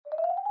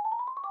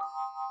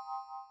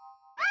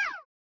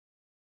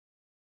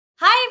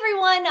Hi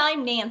everyone,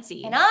 I'm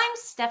Nancy. And I'm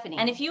Stephanie.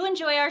 And if you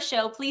enjoy our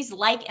show, please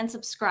like and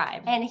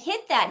subscribe. And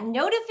hit that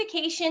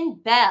notification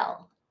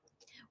bell.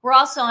 We're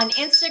also on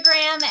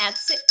Instagram at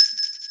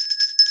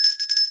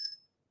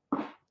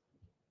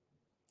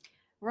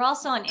We're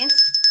also on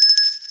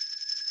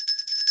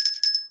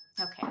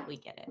Okay, we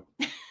get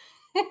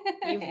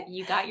it.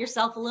 You got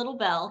yourself a little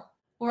bell.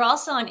 We're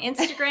also on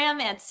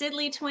Instagram at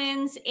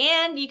TWiN,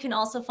 and you can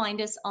also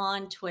find us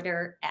on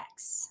Twitter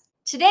X.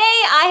 Today,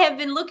 I have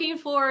been looking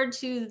forward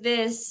to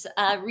this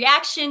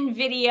reaction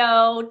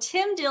video.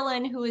 Tim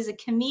Dillon, who is a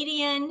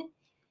comedian,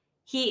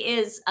 he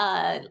is,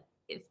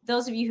 if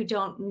those of you who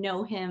don't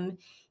know him,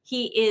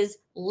 he is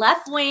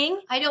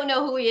left-wing. I don't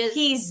know who he is.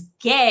 He's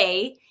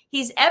gay.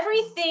 He's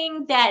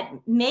everything that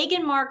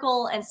Meghan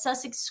Markle and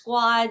Sussex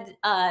Squad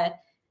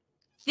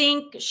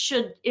think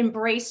should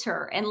embrace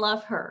her and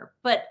love her.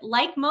 But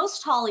like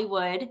most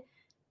Hollywood,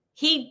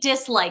 he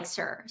dislikes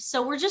her.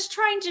 So we're just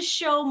trying to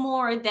show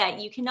more that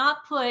you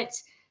cannot put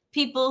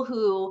people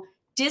who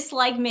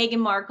dislike Meghan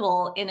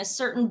Markle in a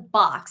certain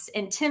box.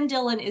 And Tim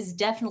Dillon is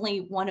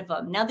definitely one of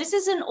them. Now, this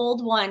is an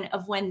old one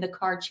of when the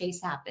car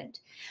chase happened.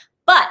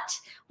 But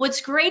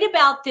what's great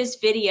about this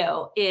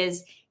video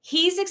is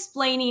he's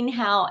explaining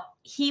how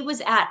he was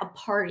at a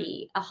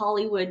party, a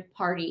Hollywood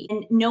party,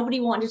 and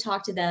nobody wanted to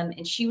talk to them,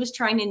 and she was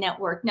trying to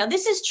network. Now,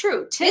 this is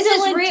true. This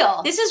is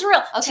real. This is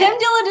real. Okay. Tim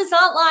Dillon does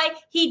not lie.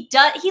 He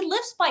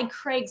lives by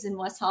Craig's in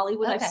West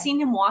Hollywood. Okay. I've seen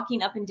him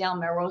walking up and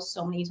down Melrose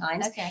so many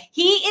times. Okay.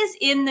 He is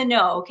in the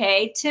know,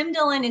 okay? Tim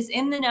Dillon is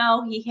in the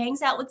know. He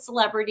hangs out with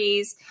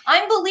celebrities.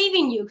 I'm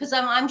believing you because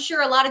I'm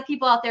sure a lot of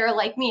people out there are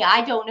like me.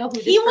 I don't know who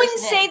this He person wouldn't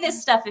is. say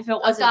this stuff if it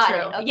wasn't true.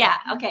 Okay. Yeah,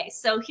 okay.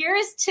 So here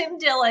is Tim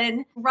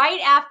Dillon right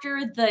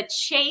after the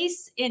chase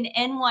in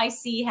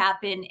NYC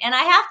happened. And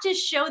I have to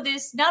show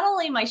this, not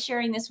only am I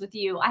sharing this with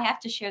you, I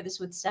have to share this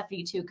with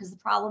Stephanie too, because the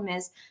problem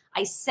is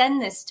I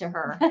send this to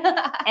her.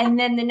 And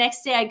then the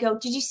next day I go,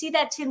 did you see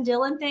that Tim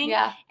Dillon thing?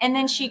 Yeah. And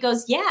then she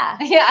goes, yeah.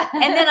 Yeah.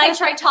 And then I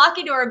try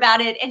talking to her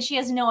about it and she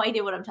has no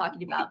idea what I'm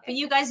talking about. But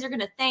you guys are going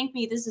to thank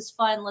me. This is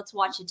fun. Let's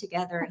watch it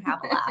together and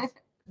have a laugh.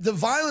 The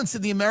violence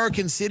in the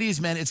American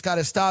cities, man, it's got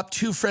to stop.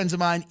 Two friends of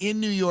mine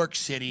in New York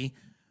City,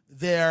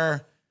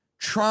 they're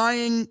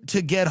trying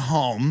to get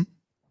home.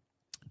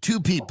 Two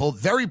people,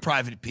 very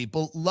private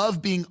people,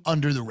 love being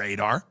under the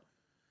radar.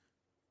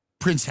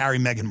 Prince Harry,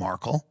 Meghan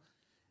Markle.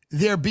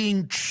 They're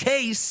being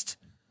chased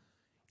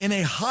in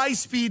a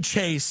high-speed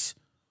chase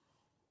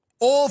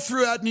all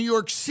throughout New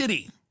York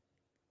City.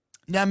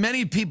 Now,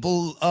 many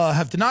people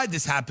have denied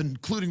this happened,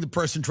 including the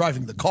person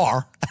driving the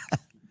car,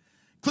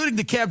 including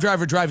the cab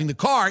driver driving the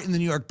car in the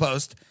New York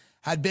Post,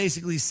 had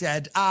basically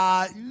said,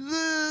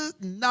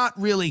 not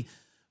really.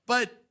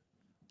 But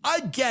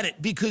I get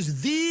it,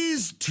 because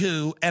these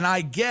two, and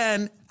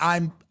again,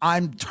 I'm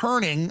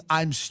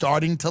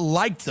starting to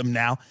like them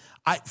now.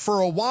 For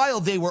a while,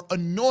 they were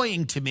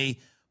annoying to me,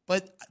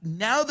 but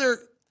now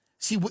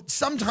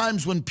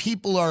sometimes when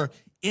people are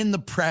in the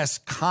press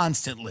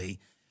constantly,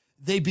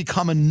 they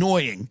become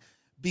annoying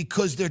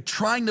because they're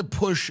trying to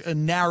push a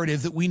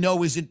narrative that we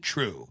know isn't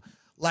true.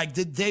 Like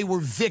that they were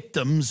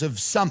victims of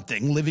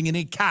something living in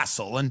a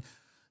castle and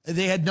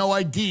they had no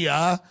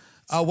idea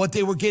what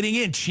they were getting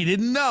in. She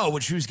didn't know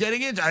what she was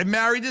getting into. I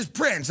married this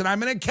prince and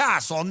I'm in a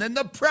castle and then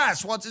the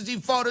press wants to see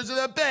photos of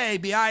the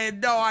baby. I had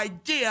no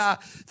idea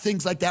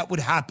things like that would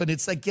happen.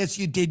 It's like, yes,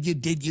 you did, you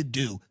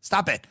do.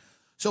 Stop it.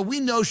 So we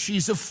know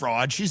she's a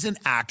fraud. She's an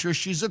actress.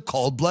 She's a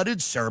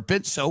cold-blooded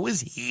serpent. So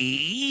is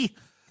he.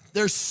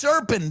 They're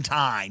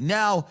serpentine.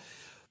 Now,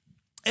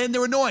 and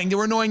they're annoying. They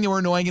were annoying,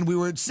 and we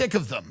were sick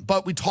of them.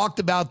 But we talked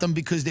about them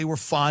because they were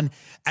fun.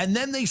 And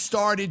then they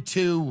started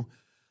to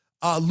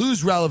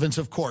lose relevance,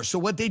 of course. So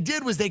what they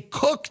did was they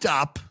cooked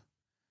up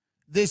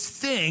this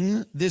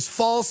thing, this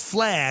false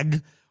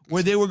flag,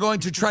 where they were going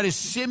to try to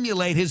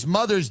simulate his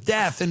mother's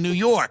death in New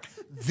York.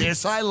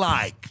 This I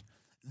like.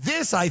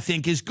 This I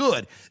think is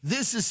good.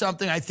 This is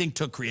something I think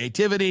took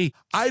creativity.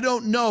 I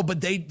don't know,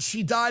 but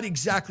she died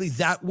exactly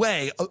that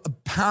way.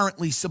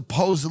 Apparently,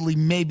 supposedly,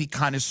 maybe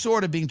kind of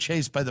sort of being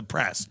chased by the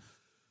press.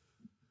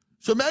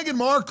 So Meghan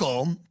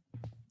Markle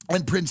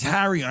and Prince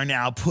Harry are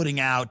now putting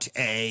out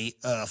a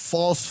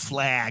false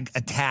flag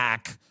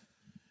attack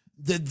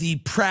that the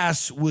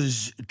press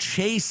was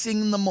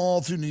chasing them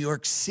all through New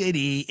York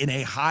City in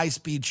a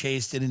high-speed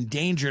chase that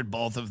endangered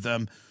both of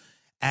them.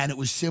 And it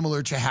was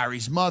similar to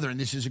Harry's mother. And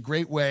this is a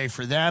great way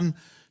for them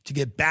to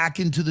get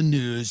back into the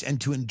news and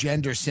to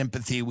engender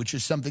sympathy, which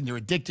is something they're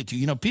addicted to.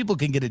 You know, people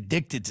can get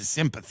addicted to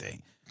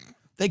sympathy.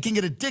 They can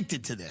get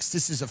addicted to this.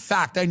 This is a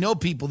fact. I know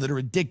people that are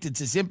addicted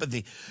to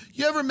sympathy.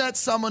 You ever met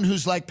someone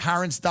whose like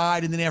parents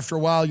died and then after a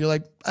while you're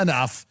like,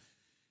 enough?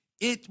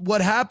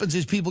 What happens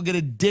is people get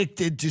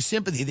addicted to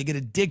sympathy. They get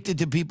addicted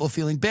to people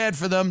feeling bad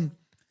for them.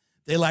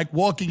 They like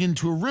walking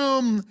into a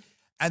room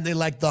and they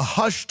like the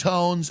hushed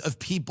tones of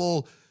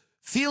people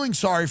feeling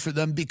sorry for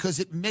them because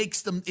it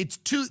makes them,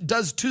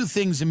 does two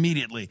things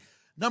immediately.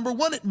 Number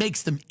one, it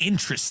makes them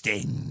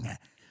interesting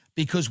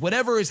because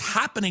whatever is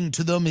happening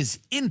to them is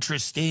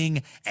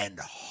interesting and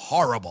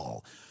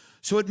horrible.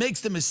 So it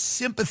makes them a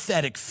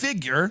sympathetic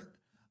figure,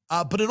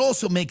 but it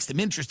also makes them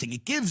interesting.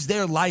 It gives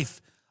their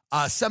life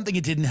something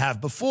it didn't have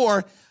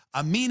before,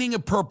 a meaning, a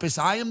purpose.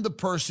 I am the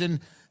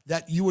person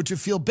that you were to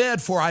feel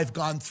bad for. I've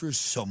gone through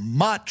so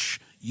much.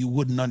 You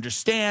wouldn't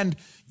understand.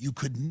 You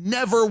could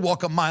never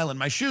walk a mile in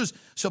my shoes.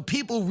 So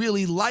people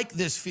really like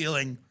this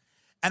feeling.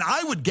 And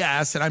I would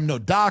guess, and I'm no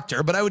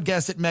doctor, but I would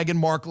guess that Meghan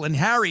Markle and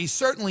Harry,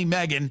 certainly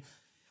Meghan,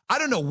 I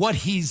don't know what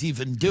he's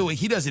even doing.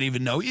 He doesn't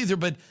even know either,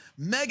 but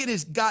Meghan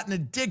has gotten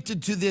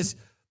addicted to this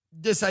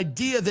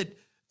idea that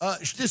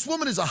this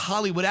woman is a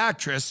Hollywood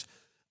actress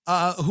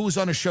who was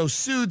on a show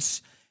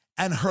Suits,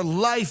 and her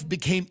life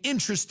became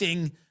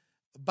interesting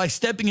by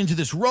stepping into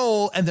this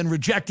role and then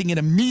rejecting it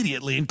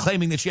immediately and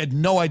claiming that she had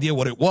no idea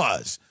what it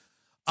was.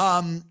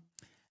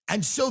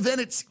 And so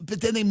then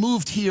but then they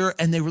moved here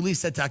and they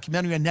released that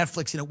documentary on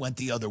Netflix and it went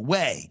the other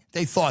way.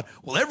 They thought,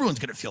 well, everyone's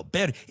going to feel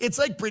bad. It's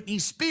like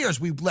Britney Spears.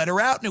 We let her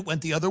out and it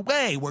went the other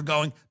way. We're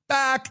going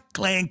back,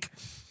 clink,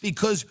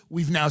 because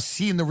we've now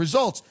seen the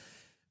results.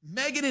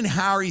 Meghan and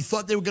Harry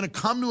thought they were going to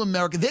come to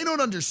America. They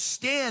don't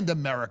understand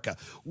America.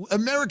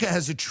 America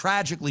has a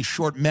tragically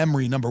short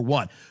memory, number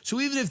one. So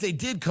even if they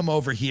did come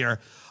over here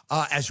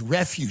as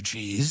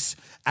refugees,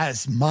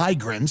 as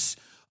migrants,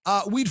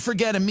 we'd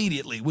forget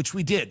immediately, which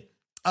we did.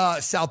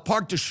 South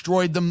Park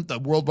destroyed them, the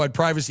Worldwide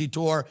Privacy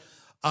Tour.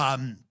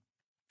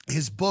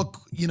 His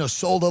book,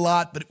 sold a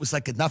lot, but it was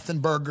like a nothing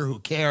burger. Who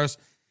cares?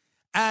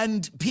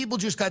 And people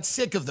just got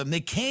sick of them.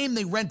 They came,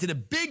 they rented a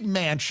big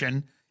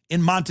mansion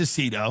in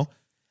Montecito,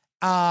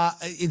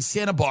 in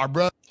Santa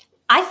Barbara.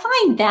 I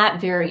find that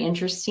very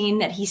interesting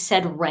that he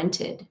said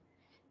rented,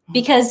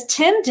 because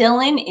Tim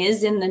Dillon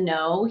is in the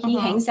know. He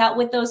hangs out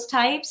with those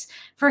types.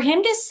 For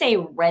him to say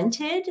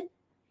rented,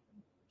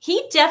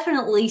 he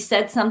definitely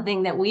said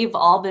something that we've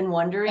all been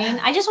wondering.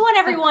 I just want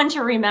everyone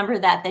to remember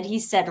that he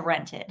said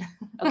rented,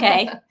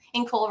 okay?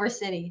 In Culver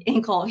City.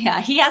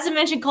 Yeah. He hasn't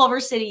mentioned Culver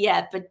City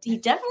yet, but he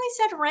definitely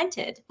said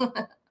rented.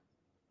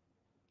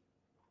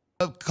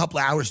 A couple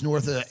hours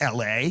north of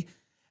LA,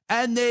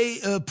 and they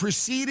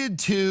proceeded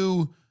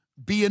to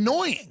be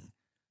annoying.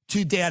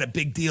 They had a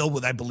big deal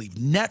with, I believe,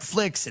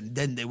 Netflix, and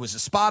then there was a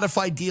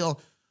Spotify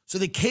deal. So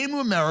they came to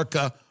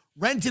America,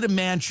 rented a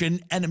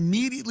mansion, and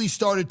immediately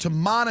started to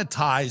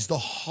monetize the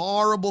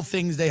horrible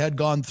things they had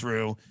gone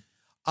through.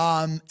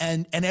 And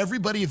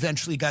everybody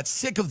eventually got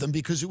sick of them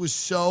because it was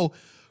so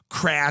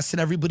crass,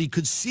 and everybody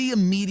could see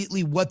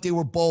immediately what they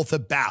were both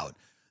about.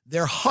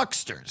 They're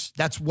hucksters.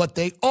 That's what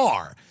they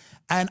are.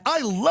 And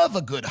I love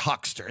a good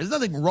huckster. There's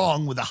nothing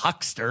wrong with a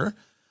huckster,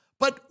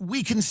 but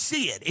we can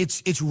see it.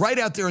 It's right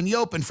out there in the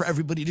open for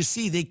everybody to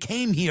see. They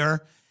came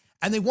here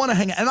and they want to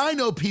hang out. And I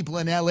know people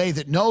in LA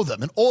that know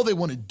them, and all they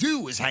want to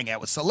do is hang out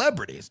with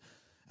celebrities.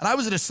 And I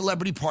was at a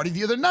celebrity party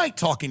the other night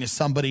talking to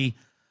somebody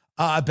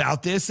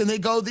about this, and they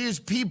go, these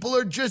people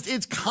are just,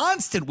 it's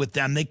constant with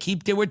them. They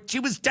keep doing, she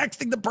was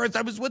texting the person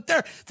I was with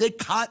there.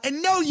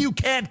 And no, you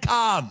can't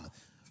come.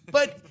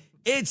 But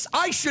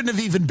I shouldn't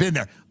have even been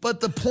there. But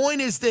the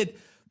point is that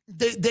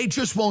they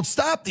just won't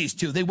stop, these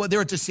two.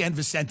 They're at the San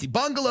Vicente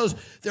bungalows.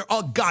 They're,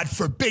 oh, God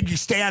forbid you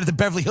stay out of the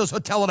Beverly Hills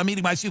Hotel when I'm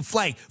eating my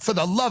souffle. For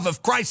the love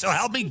of Christ, so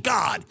help me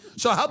God.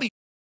 So help me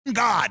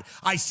God.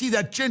 I see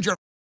that ginger.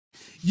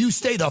 You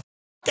stay the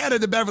out of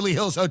the Beverly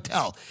Hills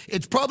Hotel.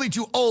 It's probably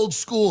too old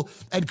school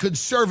and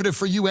conservative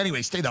for you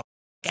anyway. Stay the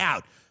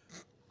out.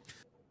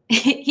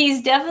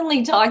 He's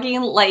definitely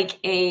talking like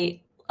a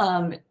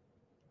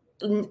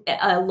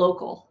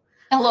local.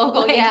 A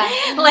local,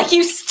 yeah. Like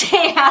you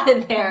stay out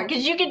of there,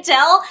 because you can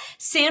tell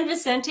San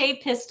Vicente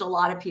pissed a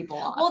lot of people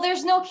off. Well,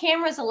 there's no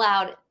cameras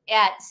allowed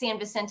at San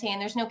Vicente,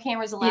 and there's no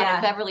cameras allowed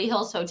at Beverly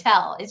Hills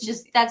Hotel. It's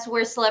just, that's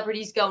where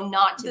celebrities go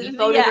not to be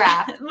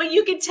photographed. Yeah. But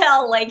you can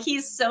tell, like,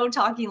 he's so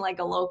talking like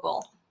a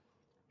local.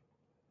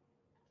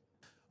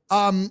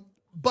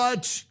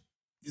 But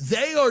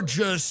they are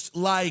just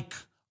like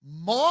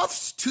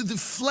moths to the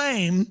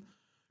flame,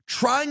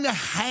 trying to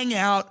hang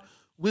out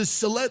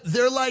with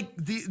they're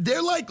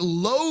like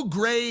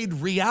low-grade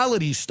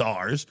reality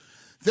stars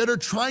that are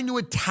trying to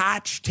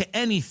attach to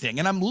anything.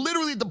 And I'm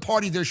literally at the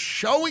party, they're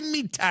showing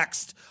me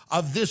text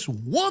of this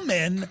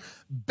woman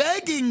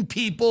begging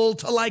people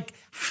to like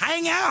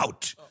hang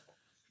out.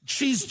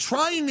 She's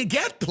trying to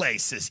get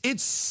places.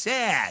 It's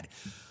sad.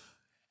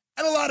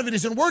 And a lot of it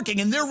isn't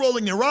working, and they're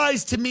rolling their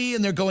eyes to me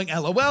and they're going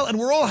LOL, and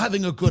we're all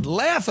having a good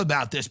laugh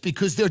about this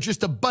because they're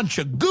just a bunch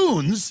of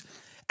goons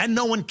and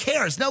no one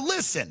cares. Now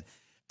listen,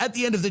 at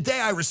the end of the day,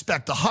 I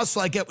respect the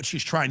hustle. I get what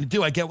she's trying to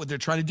do. I get what they're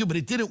trying to do, but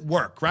it didn't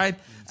work, right?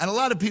 And a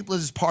lot of people at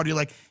this party are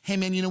like, hey,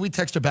 man, we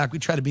text her back. We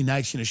try to be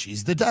nice.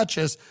 she's the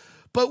Duchess,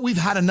 but we've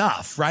had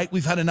enough, right?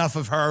 We've had enough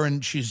of her,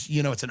 and she's,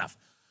 it's enough.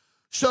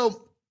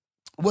 So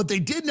what they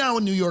did now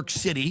in New York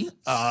City,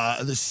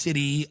 the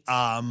city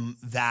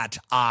that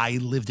I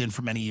lived in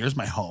for many years,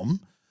 my home,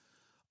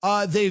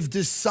 they've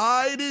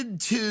decided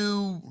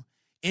to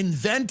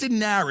invent a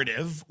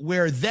narrative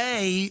where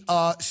they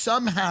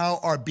somehow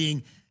are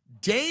being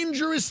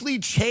dangerously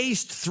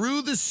chased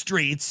through the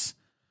streets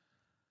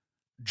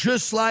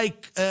just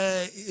like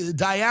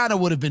Diana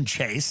would have been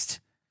chased.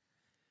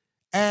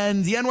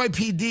 And the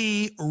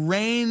NYPD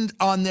rained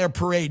on their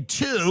parade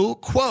too.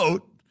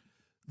 Quote,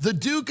 the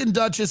Duke and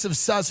Duchess of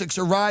Sussex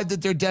arrived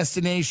at their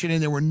destination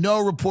and there were no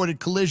reported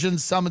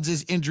collisions,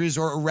 summonses, injuries,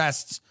 or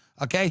arrests.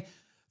 Okay?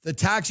 The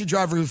taxi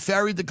driver who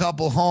ferried the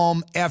couple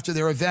home after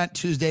their event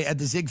Tuesday at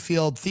the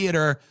Ziegfeld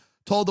Theater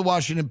told the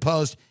Washington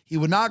Post he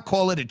would not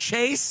call it a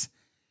chase,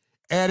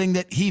 adding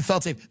that he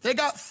felt safe. They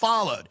got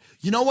followed.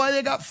 You know why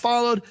they got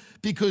followed?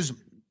 Because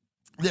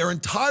their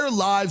entire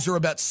lives are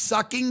about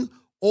sucking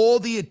all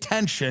the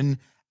attention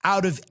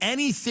out of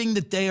anything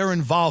that they are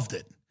involved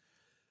in.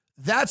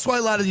 That's why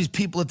a lot of these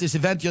people at this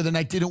event the other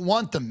night didn't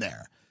want them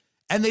there.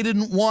 And they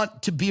didn't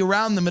want to be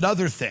around them at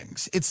other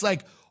things. It's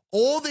like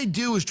all they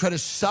do is try to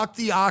suck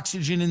the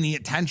oxygen and the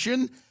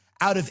attention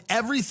out of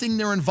everything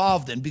they're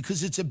involved in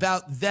because it's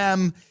about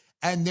them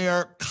and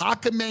their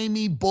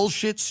cockamamie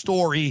bullshit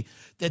story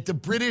that the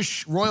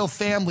British royal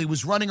family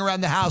was running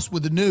around the house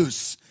with a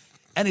noose.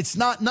 And it's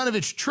not, none of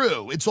it's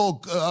true. It's all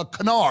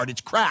canard, it's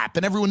crap,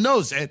 and everyone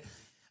knows it.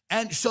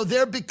 And so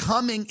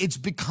it's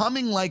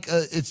becoming like,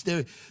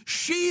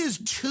 she is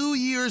 2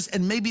 years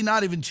and maybe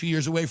not even 2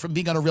 years away from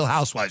being on a Real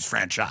Housewives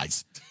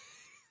franchise.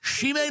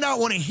 She may not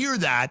want to hear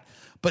that,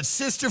 but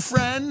sister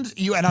friend,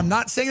 and I'm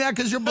not saying that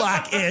because you're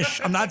black-ish.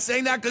 I'm not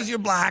saying that because you're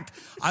black.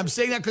 I'm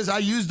saying that because I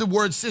use the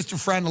word sister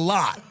friend a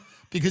lot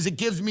because it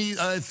gives me,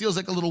 it feels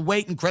like a little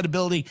weight and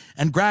credibility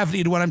and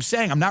gravity to what I'm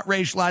saying. I'm not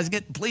racializing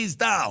it. Please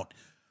don't.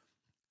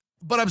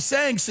 But I'm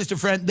saying, sister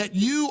friend, that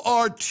you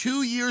are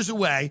 2 years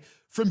away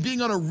from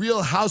being on a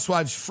Real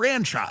Housewives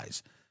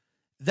franchise.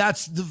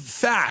 That's the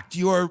fact.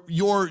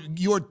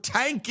 You're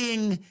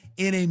tanking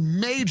in a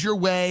major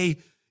way.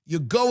 You're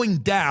going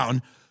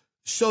down.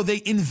 So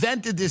they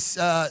invented this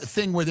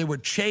thing where they were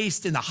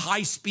chased in a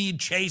high-speed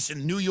chase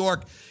in New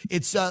York.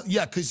 It's,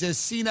 because there's a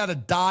scene out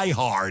of Die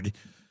Hard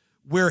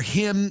where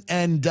him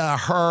and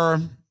her...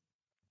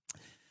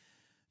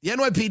 The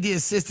NYPD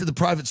assisted the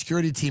private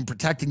security team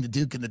protecting the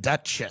Duke and the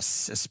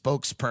Duchess, a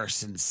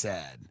spokesperson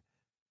said.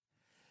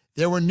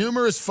 There were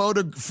numerous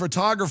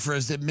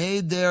photographers that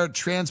made their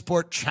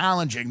transport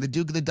challenging. The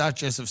Duke and the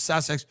Duchess of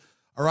Sussex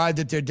arrived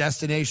at their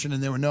destination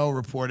and there were no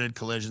reported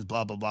collisions,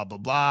 blah, blah, blah, blah,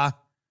 blah.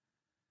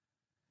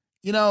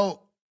 You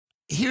know,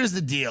 here's the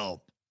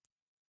deal.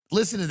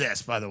 Listen to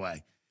this, by the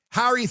way.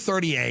 Harry,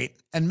 38,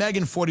 and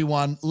Meghan,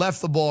 41,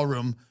 left the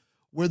ballroom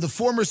where the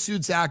former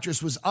Suits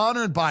actress was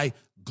honored by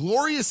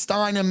Gloria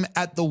Steinem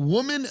at the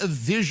Woman of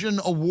Vision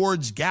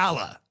Awards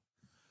Gala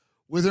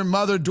with her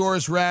mother,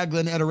 Doris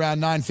Ragland, at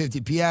around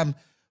 9:50 p.m.,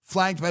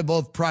 flanked by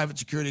both private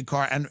security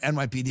car and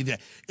NYPD.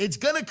 It's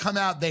going to come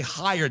out they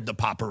hired the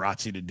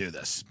paparazzi to do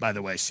this, by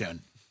the way,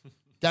 soon.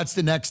 That's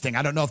the next thing.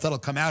 I don't know if that'll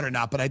come out or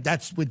not, but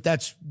that's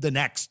the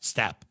next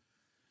step,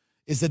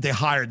 is that they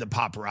hired the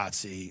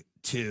paparazzi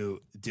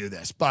to do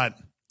this. But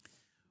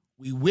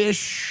we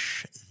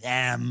wish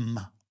them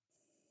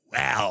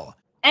well.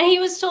 And he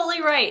was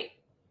totally right.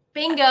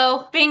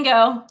 Bingo.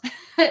 Bingo.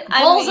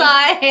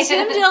 Bullseye.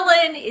 Tim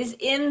Dillon is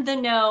in the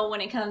know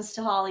when it comes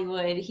to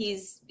Hollywood.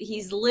 He's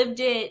lived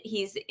it.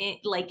 He's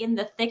in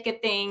the thick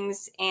of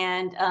things.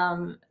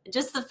 And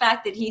just the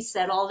fact that he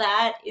said all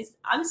that is,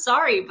 I'm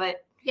sorry,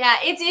 but yeah,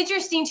 it's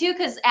interesting too,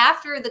 because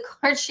after the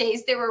car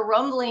chase, there were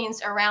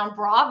rumblings around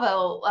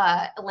Bravo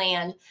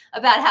land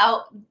about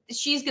how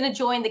she's going to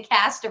join the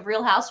cast of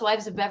Real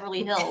Housewives of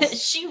Beverly Hills.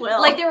 She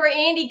will. Like there were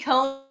Andy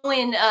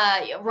Cohen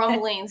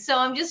rumblings. So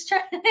I'm just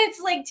trying. It's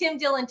like Tim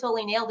Dillon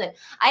totally nailed it.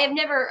 I have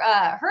never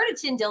heard of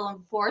Tim Dillon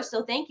before,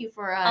 so thank you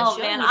for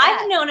showing me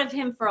that. I've known of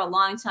him for a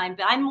long time,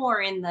 but I'm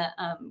more in the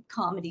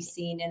comedy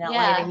scene in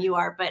LA than you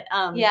are. But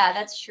yeah,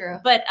 that's true.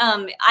 But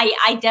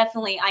I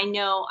definitely I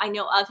know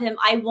of him.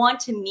 I want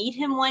to meet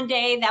him one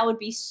day. That would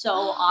be so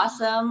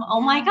awesome. Oh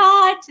my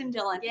God, Tim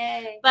Dillon.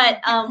 Yay.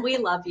 But we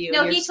love you.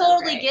 No, You're he so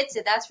totally great. gets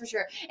it. That's for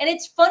sure. And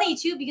it's funny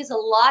too, because a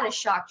lot of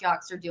shock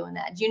jocks are doing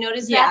that. Do you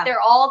notice Yeah. that? They're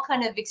all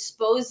kind of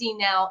exposing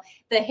now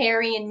the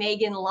Harry and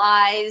Meghan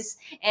lies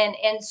and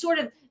sort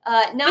of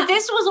But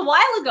this was a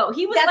while ago.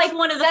 He was like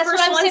one of the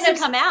first ones to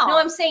come out. No,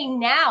 I'm saying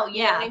now.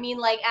 You know what I mean?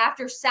 Like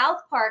after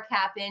South Park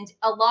happened,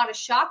 a lot of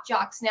shock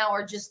jocks now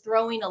are just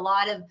throwing a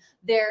lot of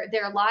their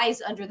lies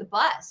under the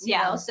bus. You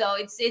know? So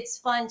it's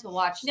fun to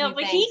watch. No,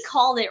 but he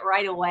called it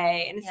right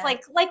away, and it's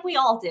like we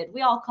all did.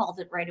 We all called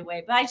it right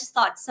away. But I just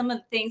thought some of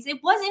the things.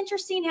 It was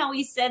interesting how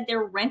he said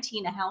they're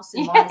renting a house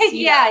in Montecito.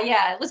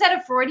 Yeah. Was that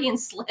a Freudian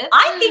slip?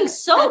 I think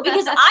so,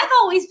 because I've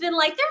always been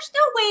like, there's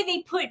no way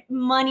they put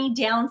money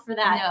down for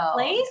that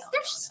place. No.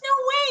 There's just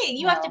no way.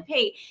 You have to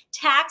pay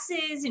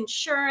taxes,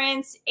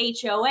 insurance,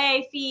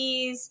 HOA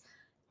fees.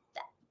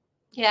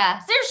 Yeah.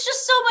 There's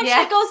just so much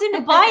that goes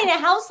into buying a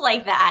house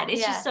like that.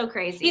 It's just so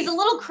crazy. He's a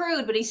little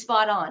crude, but he's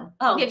spot on.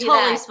 Oh,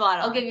 totally spot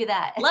on. I'll give you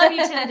that. Love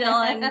you, Tim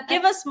Dillon.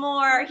 Give us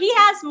more. He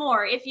has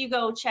more. If you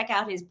go check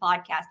out his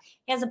podcast,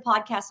 he has a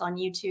podcast on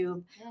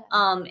YouTube.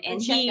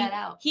 And check that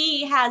out.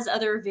 He has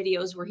other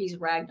videos where he's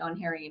ragged on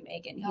Harry and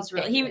Meghan. He's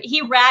really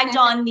he ragged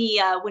on the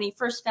when he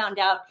first found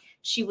out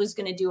she was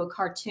going to do a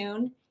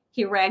cartoon.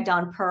 he ragged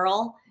on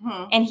Pearl,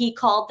 and he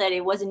called that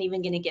it wasn't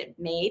even going to get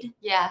made.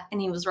 Yeah. And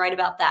he was right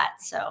about that.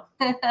 So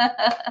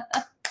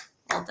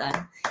well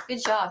done.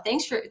 Good job.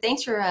 Thanks for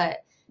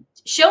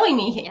showing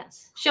me.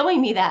 Yes.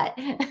 Showing me that.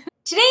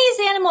 Today's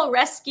animal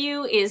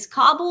rescue is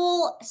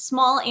Kabul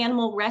Small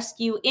Animal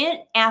Rescue in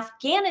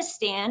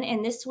Afghanistan,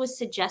 and this was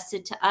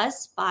suggested to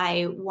us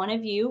by one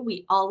of you.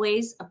 We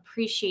always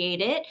appreciate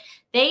it.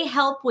 They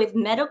help with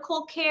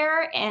medical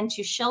care and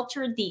to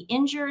shelter the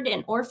injured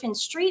and orphaned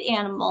street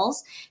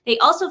animals. They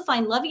also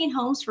find loving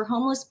homes for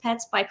homeless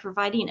pets by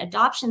providing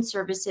adoption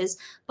services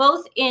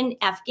both in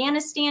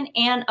Afghanistan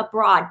and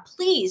abroad.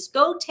 Please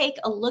go take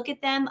a look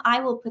at them. I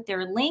will put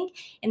their link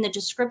in the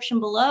description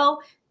below.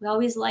 We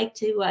always like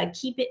to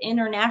keep it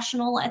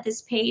international at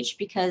this page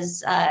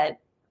because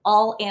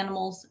all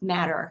animals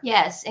matter.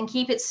 Yes, and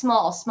keep it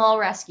small. Small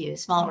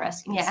rescues. Small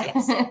rescues, Yeah.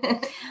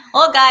 yes.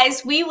 Well,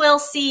 guys, we will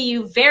see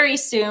you very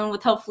soon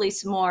with hopefully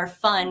some more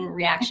fun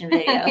reaction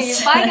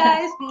videos. Bye,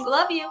 guys.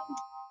 Love you.